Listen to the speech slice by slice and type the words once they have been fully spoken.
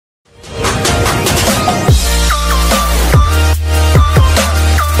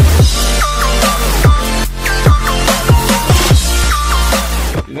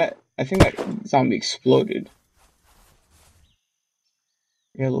zombie exploded.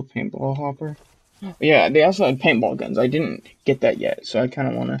 Yeah, a little paintball hopper. Yeah, they also had paintball guns. I didn't get that yet, so I kind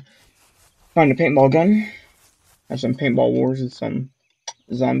of want to find a paintball gun. Have some paintball wars with some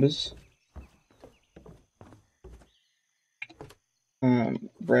zombies.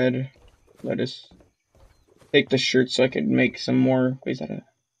 Bread, lettuce. Take the shirt so I could make some more. Wait, is that a?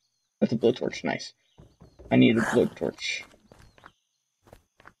 That's a blowtorch. Nice. I need a blowtorch.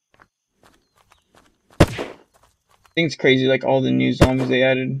 I think it's crazy, like all the new zombies they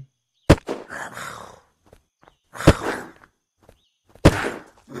added.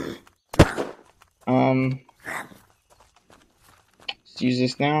 Let's use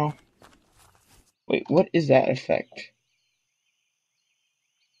this now. Wait, what is that effect?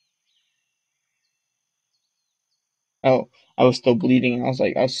 Oh, I was still bleeding. I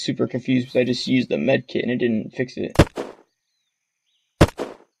was super confused because I just used the med kit and it didn't fix it.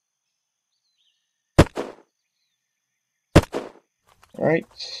 Alright.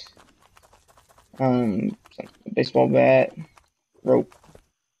 Baseball bat, rope,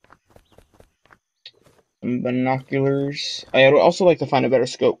 some binoculars. I would also like to find a better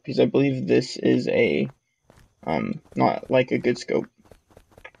scope because I believe this is a not like a good scope.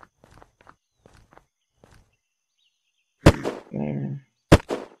 There.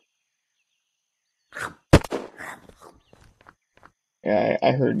 Yeah,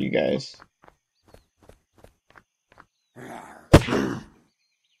 I heard you guys.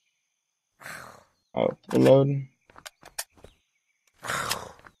 Oh, reload.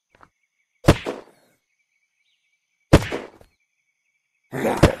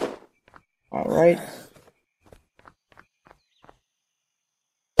 Okay. Alright.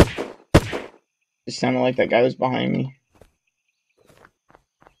 It sounded like that guy was behind me.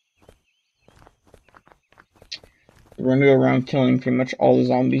 We're gonna go around killing pretty much all the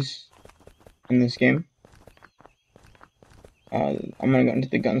zombies in this game. I'm gonna go into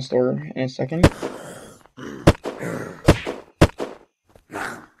the gun store in a second.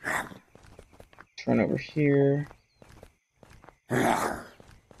 Turn over here.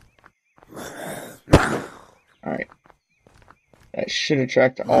 Alright. That should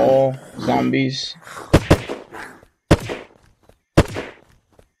attract all zombies.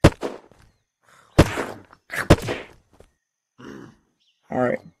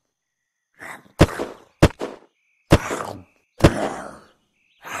 Alright.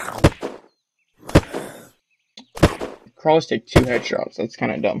 Crawlers take 2 headshots. That's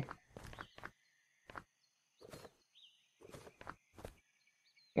kind of dumb.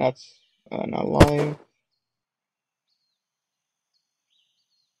 That's not live.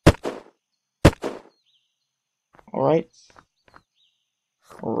 Alright.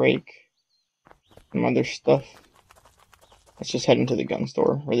 Rake. Some other stuff. Let's just head into the gun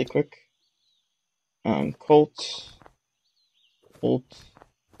store really quick. Colt.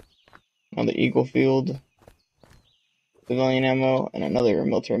 Another Eagle Field. Civilian ammo, and another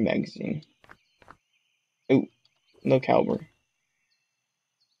military magazine. Ooh, no caliber.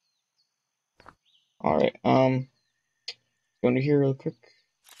 Alright, go into here real quick.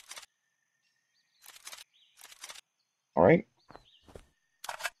 Alright.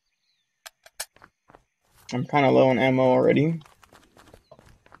 I'm kind of low on ammo already,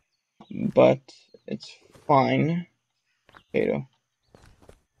 but it's fine. Potato.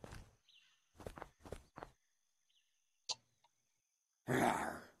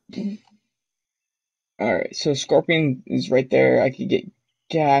 Alright, so Scorpion is right there. I could get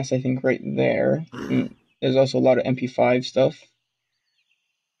gas, I think, right there. And there's also a lot of MP5 stuff.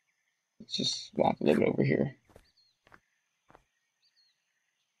 Let's just walk a little bit over here.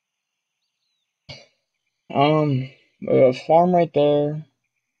 A farm right there.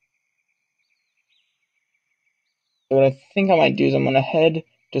 So what I think I might do is I'm gonna head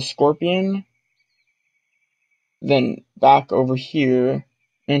to Scorpion, then back over here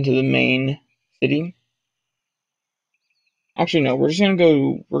into the main city. Actually, no, we're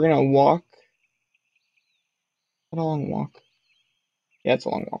gonna walk. What a long walk. Yeah, it's a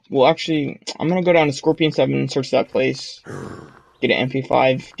long walk. Well, actually, I'm gonna go down to Scorpion 7 and search that place. Get an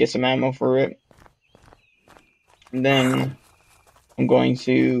MP5, get some ammo for it. And then I'm going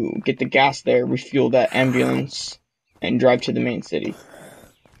to get the gas there, refuel that ambulance, and drive to the main city.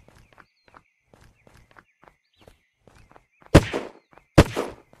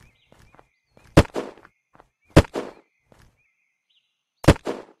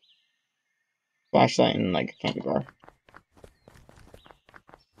 Flashlight and like a candy bar.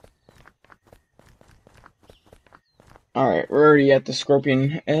 Alright, we're already at the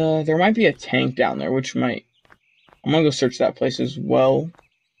Scorpion. There might be a tank down there, which might... I'm gonna go search that place as well.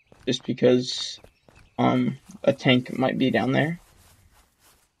 just because a tank might be down there.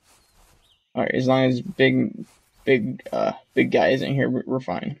 All right, as long as big guy isn't here, we're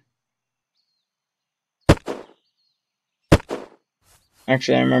fine.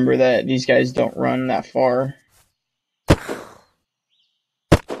 Actually, I remember that these guys don't run that far.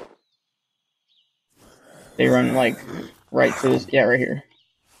 They run like right to this, yeah, right here.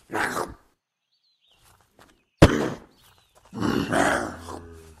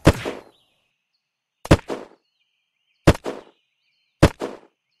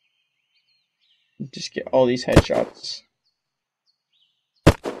 Just get all these headshots.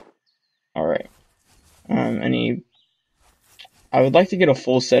 All right. I would like to get a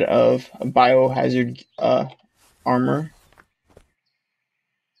full set of biohazard armor.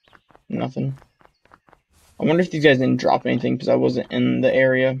 Nothing. I wonder if these guys didn't drop anything because I wasn't in the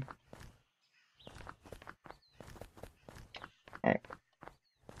area. Alright.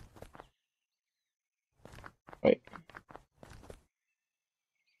 Wait.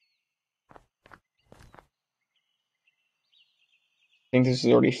 I think this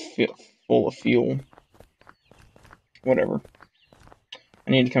is already full of fuel. Whatever. I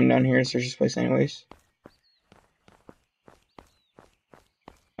need to come down here and search this place anyways.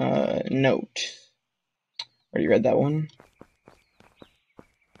 Note. Already read that one.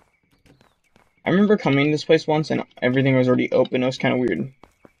 I remember coming to this place once and everything was already open. It was kind of weird.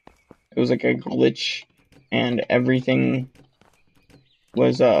 It was like a glitch and everything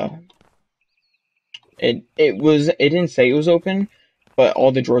was it didn't say it was open, but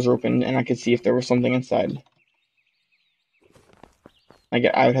all the drawers were open and I could see if there was something inside. Like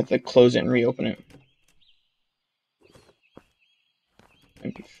I would have to close it and reopen it.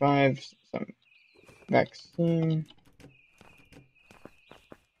 MP5, some vaccine.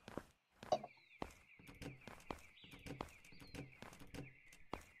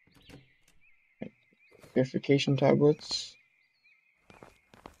 Purification tablets.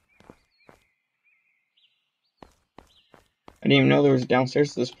 I didn't even know there was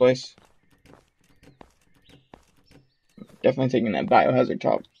downstairs to this place. Definitely taking that biohazard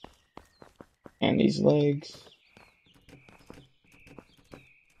top. And these legs.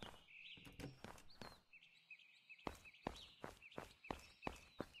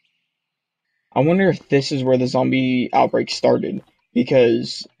 I wonder if this is where the zombie outbreak started.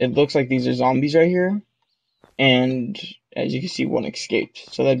 Because it looks like these are zombies right here. And as you can see, one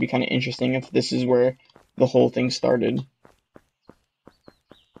escaped. So that'd be kind of interesting if this is where the whole thing started.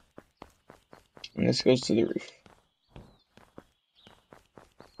 And this goes to the roof.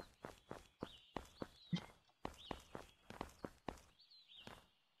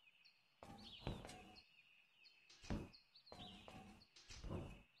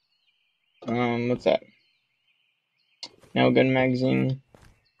 What's that? Now gun magazine.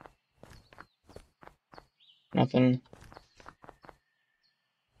 Nothing.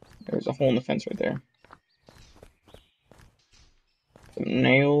 There's a hole in the fence right there. Some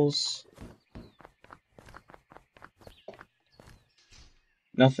nails.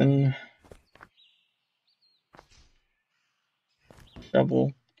 Nothing.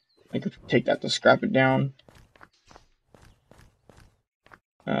 Shovel. I could take that to scrap it down.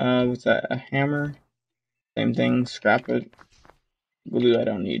 What's that? A hammer. Same thing. Scrap it. Glue I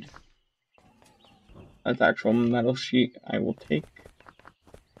don't need. That's actual metal sheet I will take.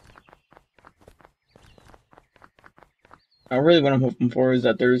 Now really what I'm hoping for is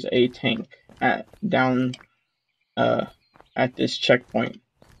that there's a tank down at this checkpoint.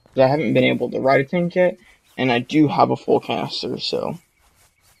 Because I haven't been able to ride a tank yet, and I do have a full canister, so.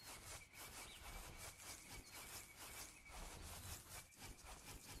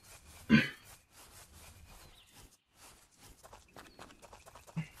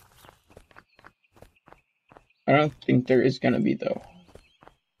 I don't think there is gonna be though.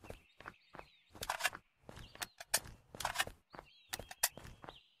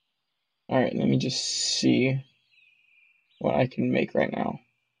 Alright, let me just see what I can make right now.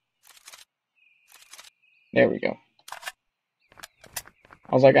 There we go.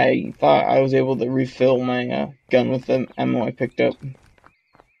 I was like, I thought I was able to refill my gun with the ammo I picked up.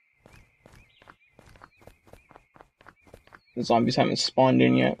 The zombies haven't spawned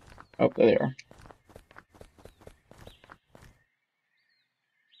in yet. Oh, there they are.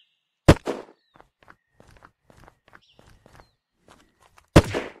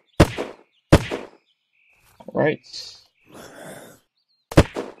 Alright.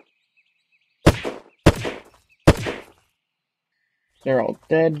 They're all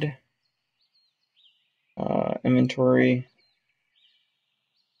dead. Inventory.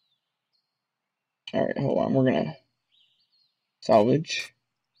 Alright, hold on. We're gonna salvage.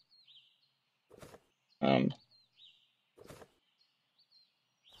 I'm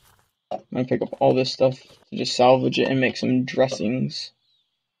gonna pick up all this stuff to just salvage it and make some dressings.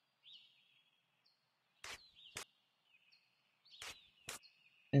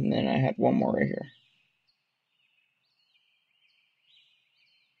 And then I had one more right here.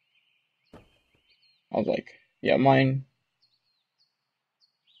 I was like, yeah, mine.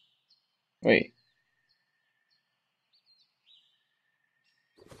 Wait.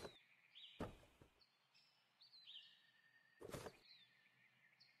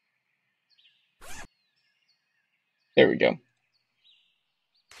 There we go.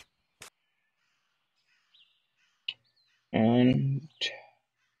 And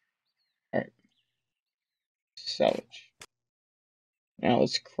alright. Salvage. Now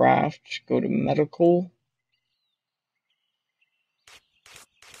let's craft. Go to medical.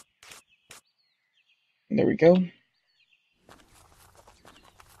 There we go.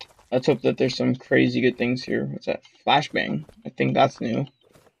 Let's hope that there's some crazy good things here. What's that? Flashbang. I think that's new.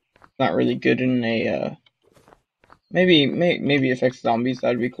 Not really good in a maybe affects zombies.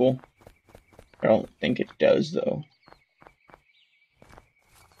 That'd be cool. I don't think it does though.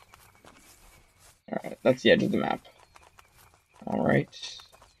 Alright, that's the edge of the map. Alright.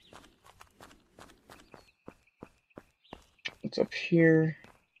 What's up here?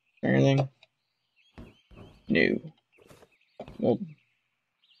 Anything? No. Well,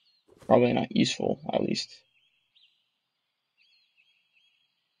 probably not useful, at least.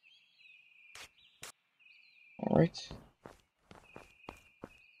 Alright.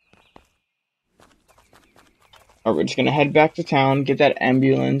 Alright, we're just gonna head back to town, get that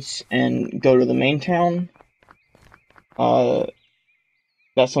ambulance, and go to the main town.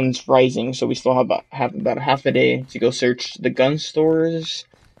 That sun's rising, so we still have about half a day to go search the gun stores,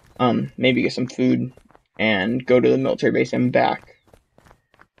 maybe get some food, and go to the military base and back.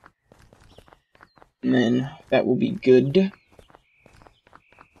 And then that will be good.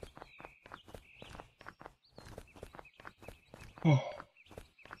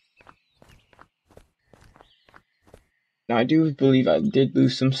 Now I do believe I did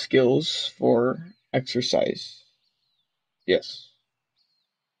lose some skills for exercise. Yes.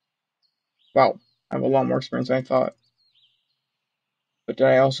 Wow, I have a lot more experience than I thought. But did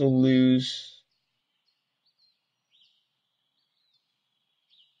I also lose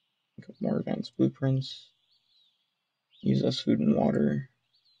more advanced blueprints? Use less food and water.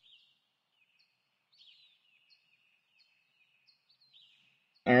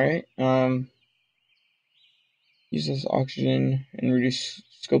 Alright, use less oxygen and reduce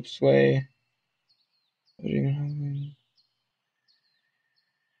scope sway.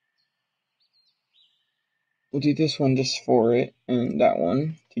 We'll do this one just for it, and that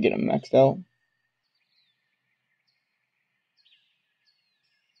one to get them maxed out.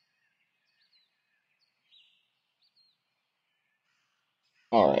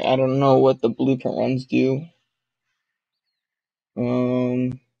 Alright, I don't know what the blueprint ones do. Let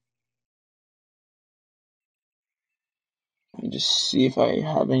me just see if I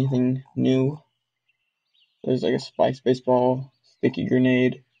have anything new. There's like a spikes baseball, sticky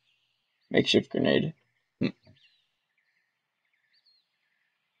grenade, makeshift grenade.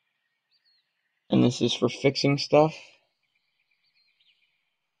 And this is for fixing stuff.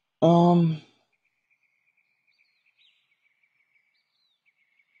 Alright,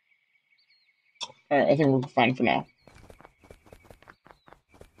 I think we're fine for now.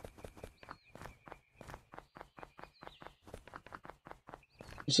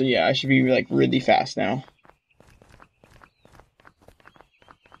 So yeah, I should be like really fast now.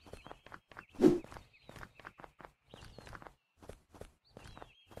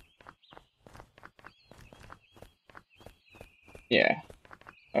 Yeah.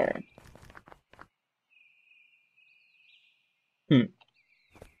 Alright.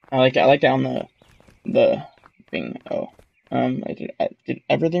 I like it on the thing. Oh. Did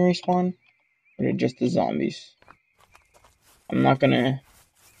everything respawn? Or did just the zombies? I'm not gonna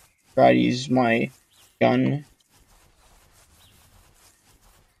try to use my gun.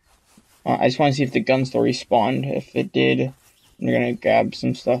 I just want to see if the gun still respawned. If it did, we're gonna grab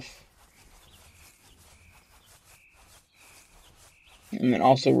some stuff. And then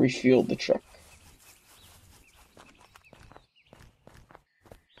also refuel the truck.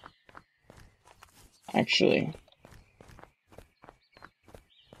 Actually,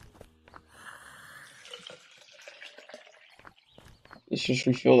 let's just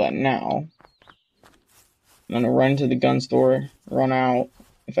refuel that now. I'm gonna run to the gun store, run out.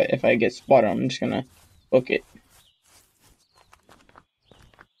 If I get spotted, I'm just gonna book it.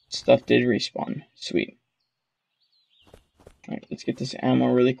 Stuff did respawn. Sweet. Alright, let's get this ammo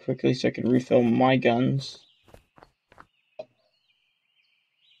really quickly so I can refill my guns.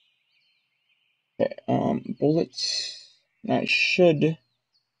 Okay, bullets. I should...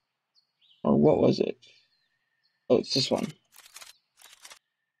 Or what was it? Oh, it's this one.